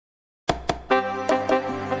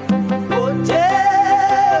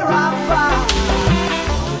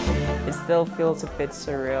still feels a bit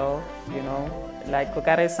surreal, you know, like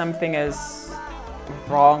something is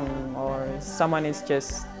wrong or someone is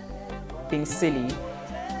just being silly,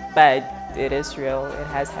 but it is real. It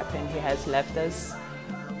has happened. He has left us.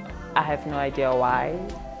 I have no idea why.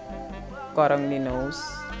 God only knows.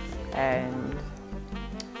 And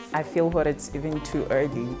I feel that it's even too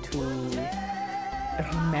early to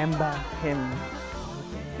remember him.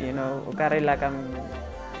 You know, like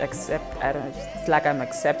it's like I'm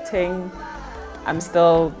accepting. I'm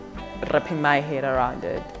still wrapping my head around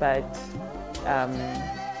it, but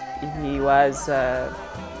he was a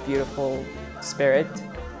beautiful spirit.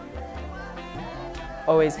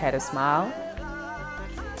 Always had a smile.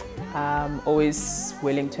 Always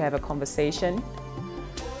willing to have a conversation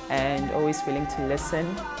and always willing to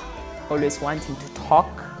listen, always wanting to talk.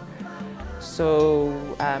 So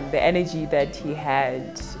the energy that he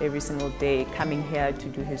had every single day coming here to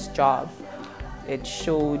do his job, it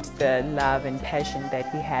showed the love and passion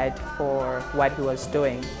that he had for what he was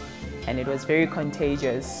doing. And it was very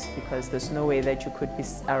contagious because there's no way that you could be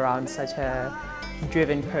around such a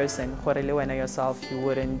driven person. Yourself, you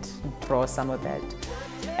wouldn't draw some of that.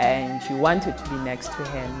 And you wanted to be next to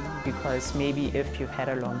him because maybe if you've had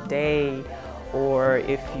a long day or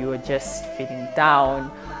if you were just feeling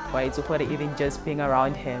down, or it's even just being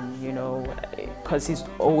around him, you know, because he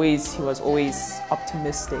was always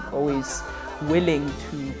optimistic, always willing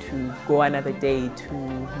to go another day, to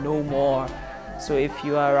know more. So if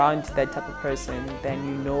you are around that type of person, then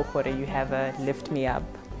you know that you have a lift me up,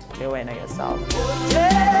 yourself.